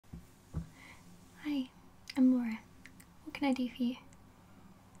can I do for you?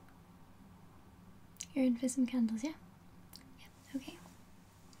 You're in for some candles, yeah? Yeah, okay.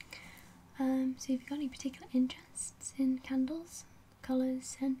 So have you got any particular interests in candles?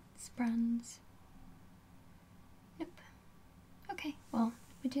 Colours, scents, brands? Nope. Okay, well,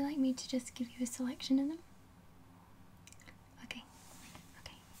 would you like me to just give you a selection of them? Okay.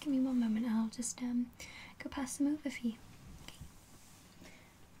 Okay, give me one moment, I'll just go pass them over for you.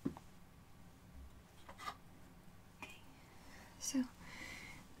 Okay. So,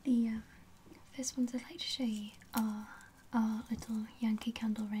 the first ones I'd like to show you are our little Yankee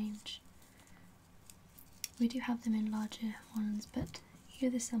candle range. We do have them in larger ones, but here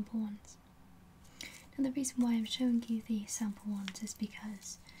are the sample ones. Now the reason why I'm showing you the sample ones is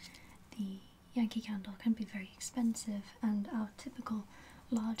because the Yankee candle can be very expensive and our typical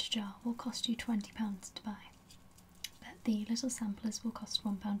large jar will cost you £20 to buy, but the little samplers will cost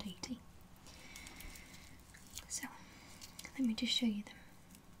 £1.80. So let me just show you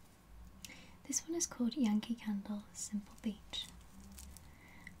them. This one is called Yankee Candle Simple Beach,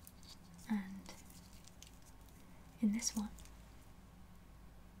 and in this one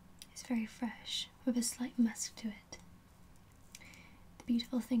it's very fresh with a slight musk to it. The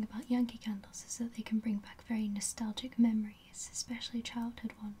beautiful thing about Yankee candles is that they can bring back very nostalgic memories, especially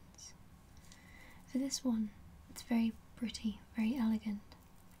childhood ones. For this one, it's very pretty, very elegant,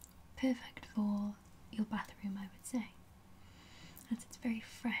 perfect for your bathroom, I would say, as it's very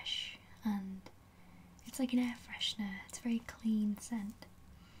fresh and it's like an air freshener. It's a very clean scent.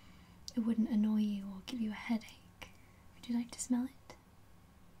 It wouldn't annoy you or give you a headache. Would you like to smell it?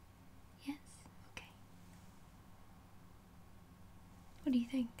 Yes? Okay. What do you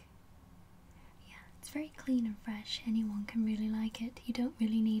think? Yeah, it's very clean and fresh. Anyone can really like it. You don't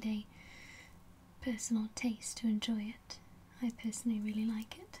really need a personal taste to enjoy it. I personally really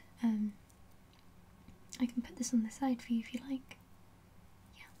like it. I can put this on the side for you if you like.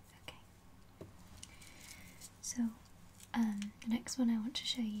 Yeah, okay. So, the next one I want to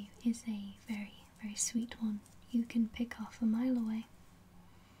show you is a very, very sweet one. You can pick off a mile away.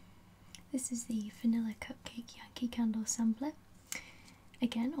 This is the Vanilla Cupcake Yankee Candle Sampler.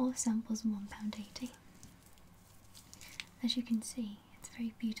 Again, all samples are £1.80. As you can see, it's a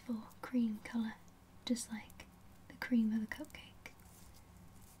very beautiful cream colour, just like the cream of a cupcake.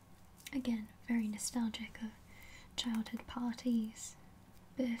 Again, very nostalgic of childhood parties,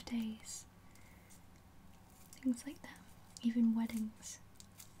 birthdays, things like that, even weddings.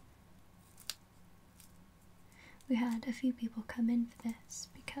 We had a few people come in for this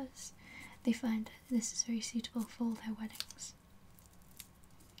because they find this is very suitable for all their weddings,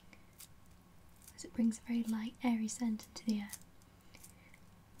 as it brings a very light, airy scent into the air.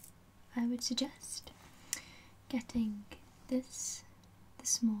 I would suggest getting this, the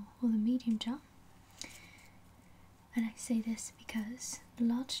small or the medium jar, and I say this because the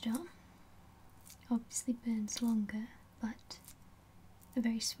large jar obviously burns longer, but a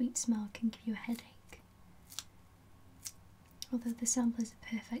very sweet smell can give you a headache. Although the samplers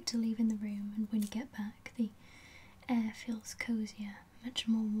are perfect to leave in the room, and when you get back the air feels cosier, much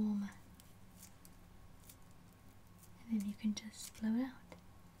more warmer. And then you can just blow it out.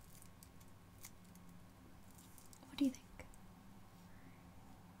 What do you think?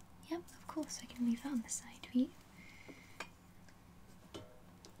 Yep, of course I can leave that on the side for you. Okay,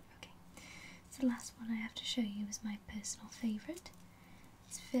 so the last one I have to show you is my personal favourite.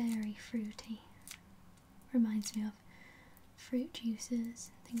 It's very fruity. Reminds me of fruit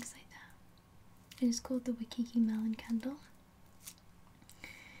juices and things like that. It is called the Waikiki Melon Candle,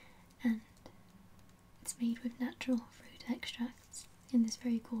 and it's made with natural fruit extracts in this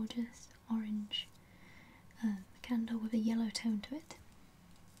very gorgeous orange candle with a yellow tone to it.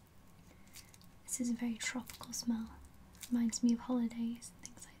 This is a very tropical smell. Reminds me of holidays and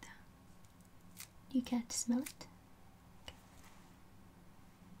things like that. Do you care to smell it? Okay.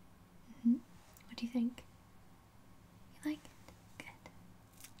 What do you think? You like it?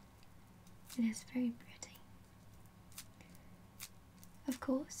 It is very pretty. Of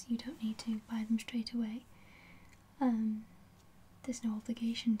course, you don't need to buy them straight away. There's no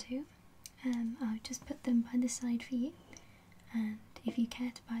obligation to. I'll just put them by the side for you, and if you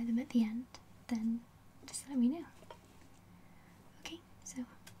care to buy them at the end, then just let me know. Okay, so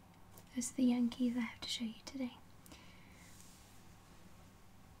those are the Yankees I have to show you today.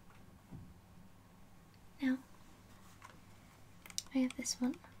 Now, I have this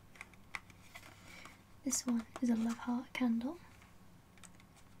one. This one is a love heart candle,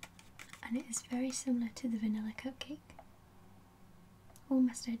 and it is very similar to the vanilla cupcake,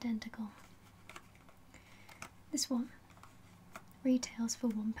 almost identical. This one retails for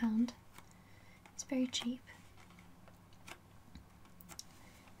 £1. It's very cheap.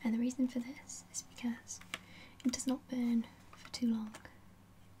 And the reason for this is because it does not burn for too long,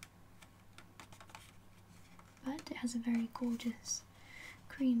 but it has a very gorgeous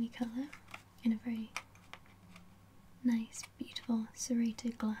creamy colour in a very nice, beautiful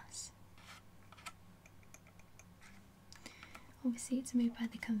serrated glass. Obviously it's made by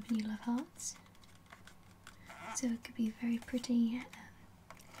the company Love Hearts, so it could be very pretty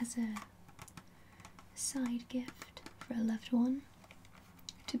as a side gift for a loved one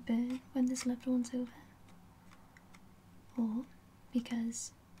to burn when this loved one's over, or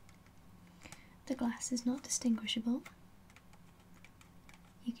because the glass is not distinguishable,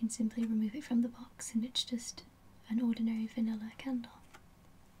 you can simply remove it from the box and it's just an ordinary vanilla candle.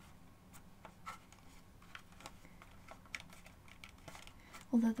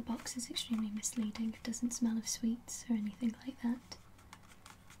 Although the box is extremely misleading, it doesn't smell of sweets or anything like that.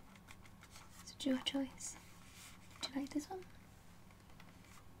 So it's your choice. Would you like this one?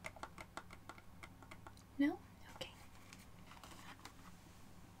 No? Okay.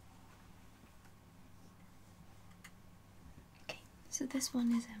 Okay, so this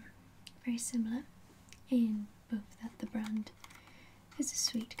one is very similar in both that the brand is a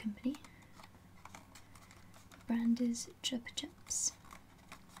sweet company. The brand is Chupa Chups,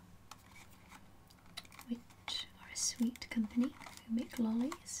 which are a sweet company who make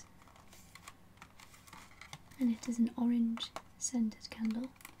lollies, and it is an orange scented candle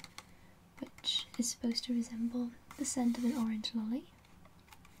which is supposed to resemble the scent of an orange lolly.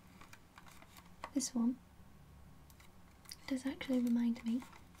 This one does actually remind me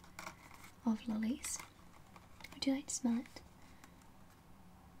of lollies. Would you like to smell it?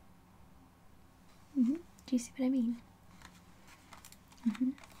 Do you see what I mean?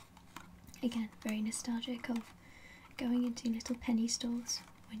 Again, very nostalgic of going into little penny stores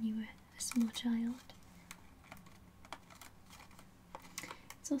when you were a small child.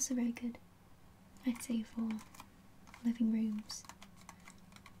 It's also very good, I'd say, for living rooms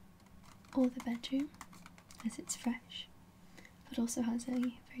or the bedroom, as it's fresh, but also has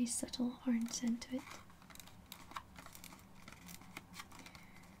a very subtle orange scent to it.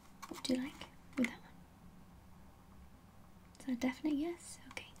 What do you like with that one? Is that a definite yes?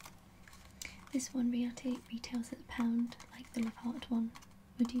 Okay. This one retails at £1, like the Love Heart one.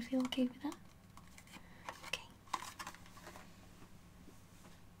 Would you feel okay with that? Okay.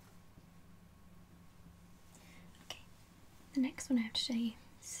 Okay. The next one I have to show you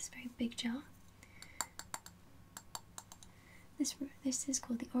is this very big jar. This is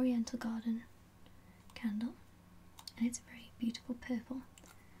called the Oriental Garden candle, and it's a very beautiful purple,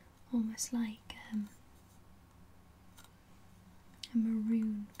 almost like a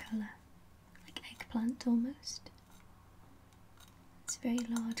maroon colour, like eggplant almost. It's a very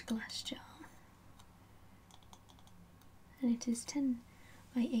large glass jar, and it is 10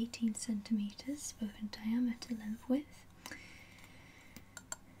 by 18 centimetres, both in diameter, length, width,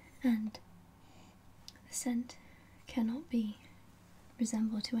 and the scent cannot be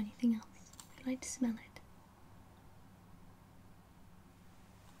resembled to anything else. I'd like to smell it.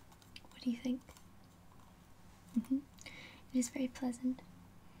 What do you think? It is very pleasant,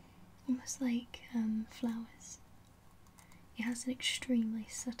 almost like flowers. It has an extremely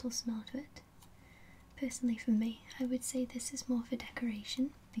subtle smell to it. Personally, for me, I would say this is more for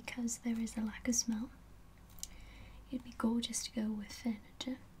decoration because there is a lack of smell. It'd be gorgeous to go with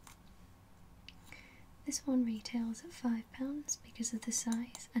furniture. This one retails at £5 because of the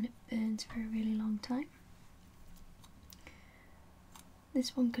size, and it burns for a really long time.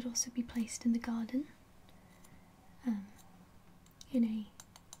 This one could also be placed in the garden in a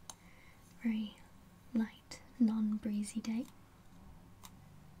very light, non-breezy day.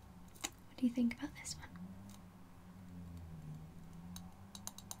 What do you think about this one?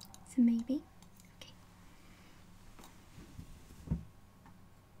 It's a maybe. Okay.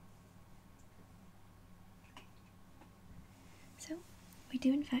 So we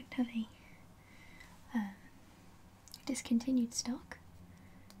do in fact have a discontinued stock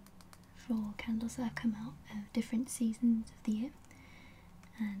for candles that have come out of different seasons of the year,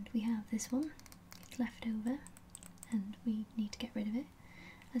 and we have this one. It's left over and we need to get rid of it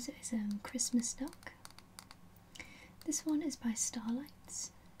as it is Christmas stock. This one is by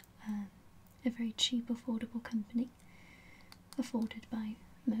Starlights, a very cheap, affordable company, afforded by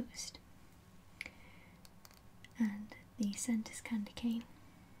most, and the scent is candy cane.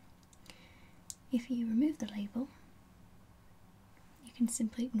 If you remove the label, you can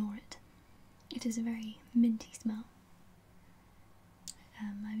simply ignore it. It is a very minty smell.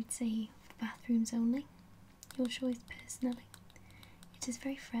 I would say for bathrooms only. Your choice personally. It is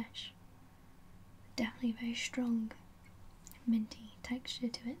very fresh, definitely very strong minty texture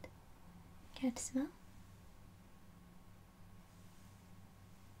to it. Care to smell?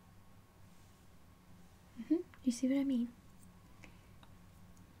 Do you see what I mean?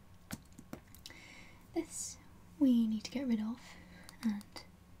 This we need to get rid of, and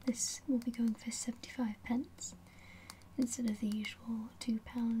this will be going for 75 pence instead of the usual £2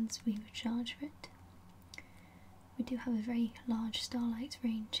 we would charge for it. We do have a very large Starlight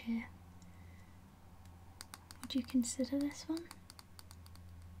range here. Would you consider this one?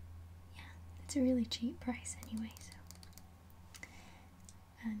 Yeah, it's a really cheap price anyway, so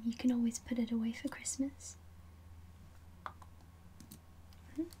you can always put it away for Christmas.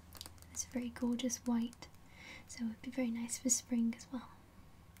 It's a very gorgeous white, so it would be very nice for spring as well.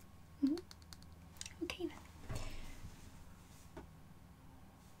 Okay then.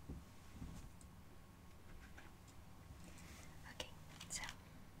 Okay, so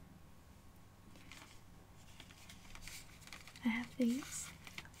I have these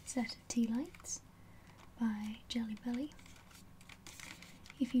set of tea lights by Jelly Belly.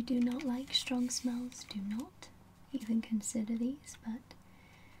 If you do not like strong smells, do not even consider these, but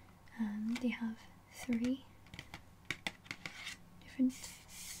they have 3 different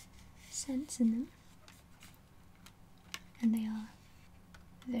scents in them, and they are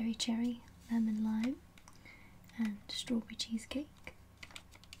very cherry, lemon lime, and strawberry cheesecake,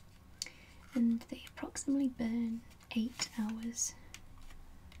 and they approximately burn 8 hours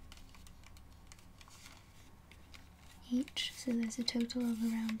each, so there's a total of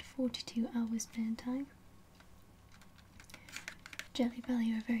around 42 hours burn time. Jelly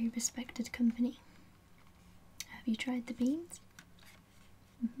Belly are a very respected company. Have you tried the beans?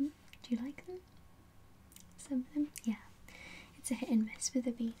 Do you like them? Some of them? Yeah. It's a hit and miss with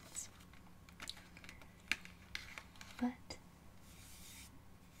the beans. But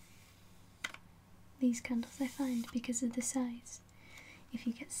these candles I find, because of the size, if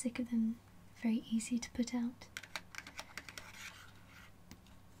you get sick of them, very easy to put out.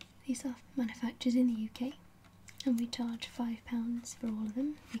 These are manufactured in the UK, and we charge £5 for all of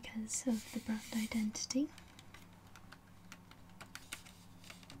them because of the brand identity.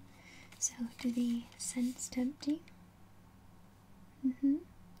 So, do the scents tempt you? They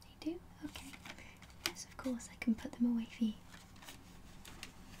do? Okay. Yes, of course, I can put them away for you.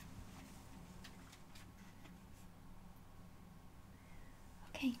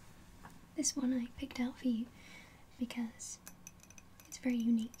 Okay, this one I picked out for you because it's very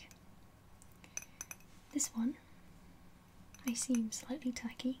unique. This one may seem slightly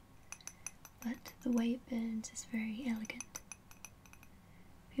tacky, but the way it burns is very elegant.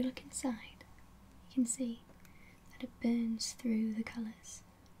 If you look inside, you can see that it burns through the colours,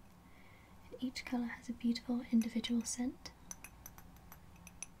 and each colour has a beautiful individual scent.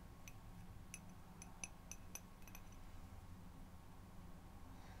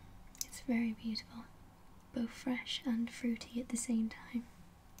 It's very beautiful, both fresh and fruity at the same time.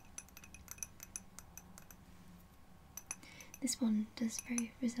 This one does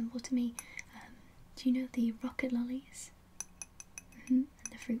very resemble to me. Do you know the rocket lollies? And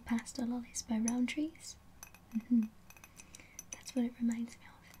the fruit pasta lollies by Roundtrees? That's what it reminds me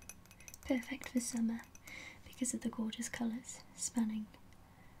of. Perfect for summer because of the gorgeous colours, spanning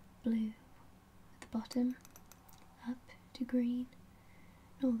blue at the bottom, up to green,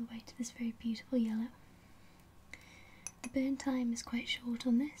 and all the way to this very beautiful yellow. The burn time is quite short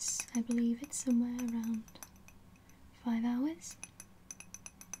on this. I believe it's somewhere around 5 hours,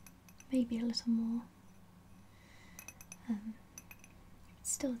 maybe a little more.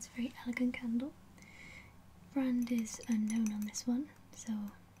 Still, it's a very elegant candle. Brand is unknown on this one, so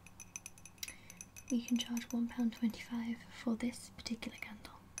we can charge £1.25 for this particular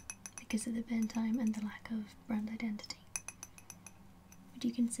candle because of the burn time and the lack of brand identity. Would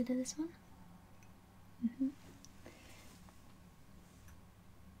you consider this one?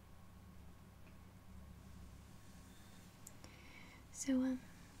 So,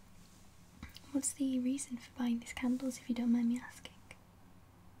 what's the reason for buying these candles, if you don't mind me asking?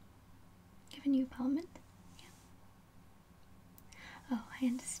 You have a new apartment? Yeah. Oh, I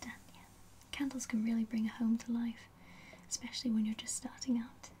understand, yeah. Candles can really bring a home to life, especially when you're just starting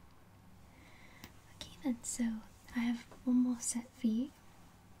out. Okay then, so I have one more set for you,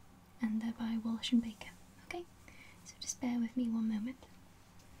 and they're by Walsh & Baker, okay? So just bear with me one moment.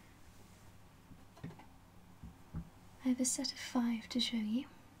 I have a set of 5 to show you.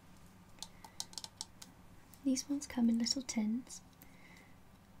 These ones come in little tins.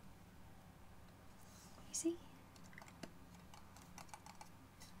 You see?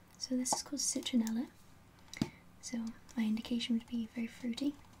 So this is called citronella. So my indication would be very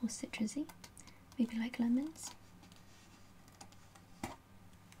fruity or citrusy, maybe like lemons.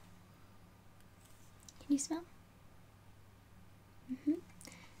 you smell?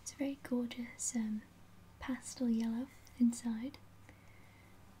 It's a very gorgeous pastel yellow inside.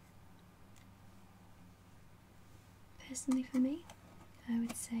 Personally for me, I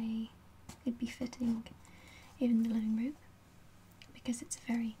would say it'd be fitting in the living room because it's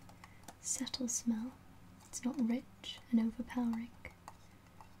a very subtle smell. It's not rich and overpowering.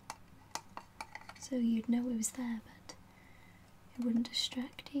 So you'd know it was there, but it wouldn't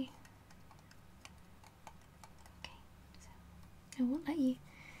distract you. Okay, so I won't let you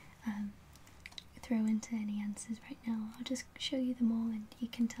throw into any answers right now. I'll just show you them all and you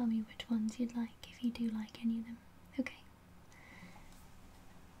can tell me which ones you'd like if you do like any of them. Okay.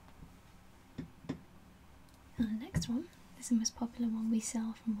 And the next one is the most popular one we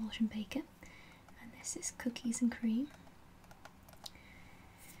sell from Walsh & Baker, and this is cookies and cream.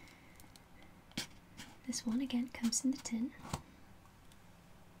 This one again comes in the tin,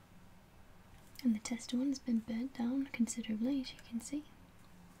 and the tester one has been burnt down considerably, as you can see.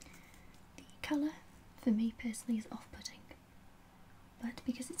 The colour for me personally is off-putting, but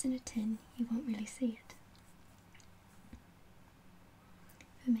because it's in a tin you won't really see it.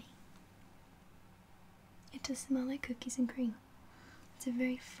 For me, it does smell like cookies and cream. It's a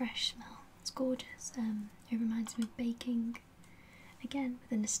very fresh smell. It's gorgeous. It reminds me of baking, again with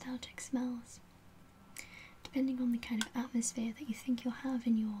the nostalgic smells. Depending on the kind of atmosphere that you think you'll have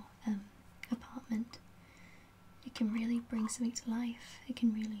in your apartment, it can really bring something to life. It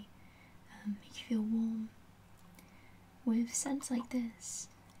can really make you feel warm. With scents like this,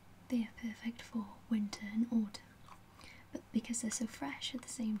 they are perfect for winter and autumn. But because they're so fresh at the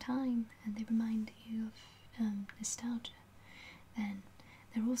same time and they remind you of nostalgia, then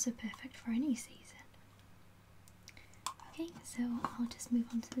they're also perfect for any season. Okay, so I'll just move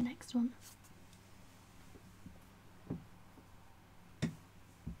on to the next one.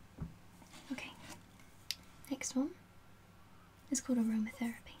 Okay, next one is called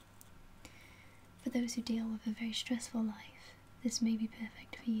aromatherapy. For those who deal with a very stressful life, this may be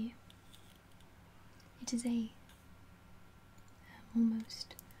perfect for you. It is a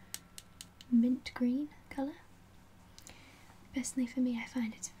almost mint green colour. Personally for me, I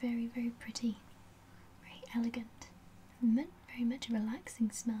find it's very, very pretty, very elegant, very much a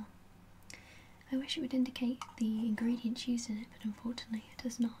relaxing smell. I wish it would indicate the ingredients used in it, but unfortunately it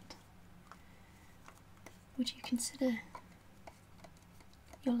does not. Would you consider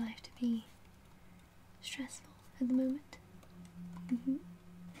your life to be stressful at the moment?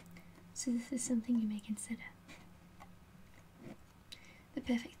 So this is something you may consider. The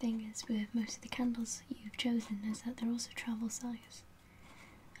perfect thing is with most of the candles you've chosen is that they're also travel size.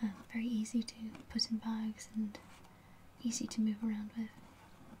 Very easy to put in bags and easy to move around with.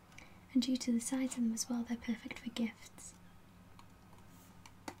 And due to the size of them as well, they're perfect for gifts.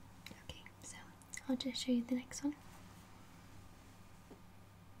 Okay, so I'll just show you the next one.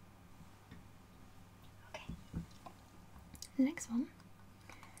 Okay, the next one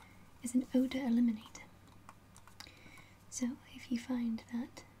is an odour eliminator. So if you find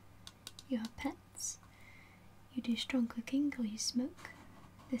that you have pets, you do strong cooking or you smoke,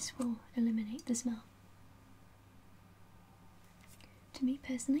 this will eliminate the smell. To me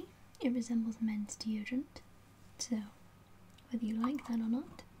personally, it resembles men's deodorant, so whether you like that or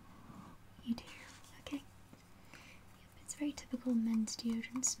not, you do, okay? Yep, it's a very typical men's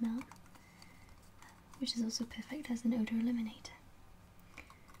deodorant smell, which is also perfect as an odour eliminator.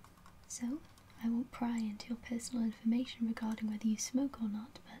 So, I won't pry into your personal information regarding whether you smoke or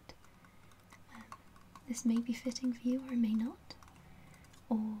not, but this may be fitting for you or it may not.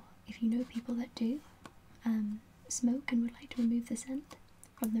 Or if you know people that do smoke and would like to remove the scent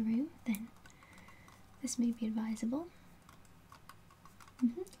from the room, then this may be advisable.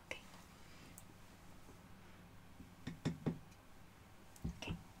 Okay.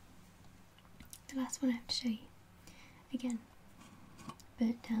 Okay. The last one I have to show you, again,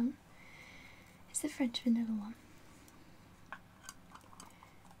 burnt down, is the French vanilla one.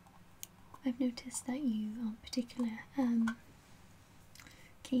 I've noticed that you aren't particularly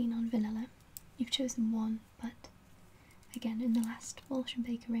keen on vanilla. You've chosen one, but again, in the last Walsh &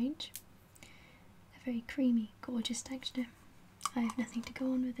 Baker range, a very creamy, gorgeous texture. I have nothing to go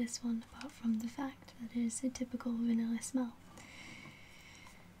on with this one apart from the fact that it is a typical vanilla smell.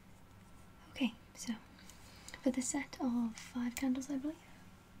 Okay, so for the set of 5 candles, I believe.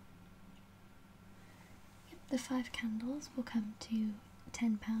 Yep, the 5 candles will come to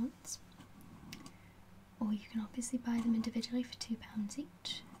 £10, or you can obviously buy them individually for £2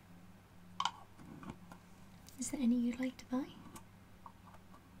 each. Is there any you'd like to buy?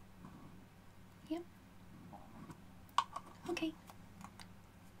 Yep. Okay.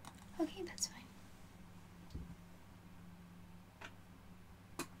 Okay, that's fine.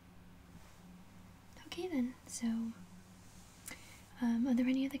 Are there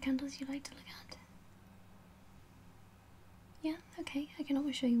any other candles you'd like to look at? Yeah, okay, I can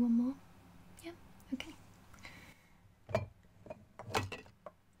always show you one more. Yeah, okay.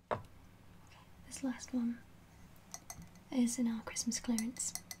 This last one is in our Christmas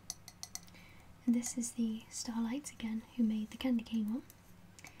clearance. And this is the Starlights again, who made the candy cane one.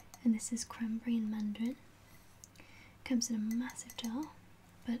 And this is cranberry and mandarin. Comes in a massive jar,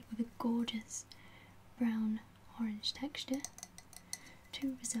 but with a gorgeous brown orange texture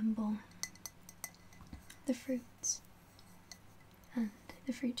to resemble the fruits and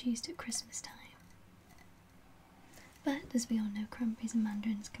the fruit used at Christmas time. But as we all know, cranberries and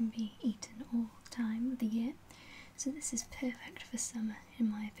mandarins can be eaten all time of the year, so this is perfect for summer in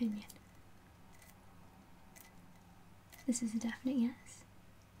my opinion. This is a definite yes?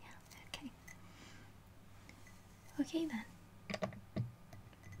 Yeah, okay. Okay then.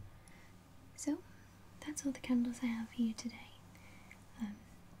 So, that's all the candles I have for you today.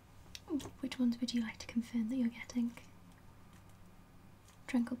 Which ones would you like to confirm that you're getting?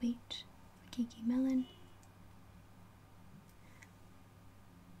 Tranquil Beach, Kiki Melon.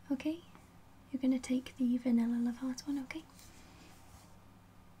 Okay, you're going to take the Vanilla Love Heart one, okay?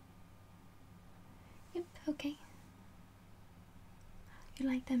 Yep, okay. You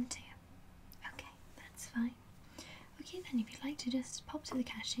like them too? Okay, that's fine. Okay then, if you'd like to just pop to the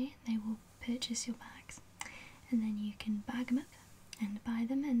cashier, they will purchase your bags. And then you can bag them up and buy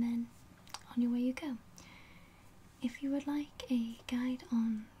them, and then on your way you go. If you would like a guide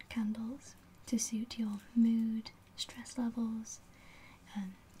on candles to suit your mood, stress levels,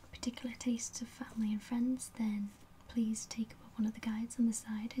 particular tastes of family and friends, then please take up one of the guides on the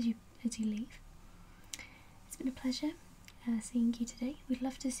side as you leave. It's been a pleasure seeing you today. We'd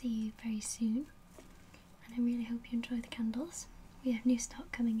love to see you very soon, and I really hope you enjoy the candles. We have new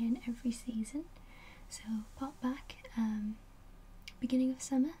stock coming in every season, so pop back beginning of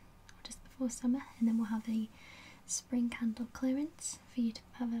summer or just before summer, and then we'll have a spring candle clearance for you to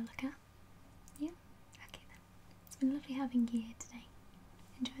have a look at. Yeah? Okay then. It's been lovely having you here today.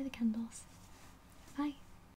 Enjoy the candles. Bye.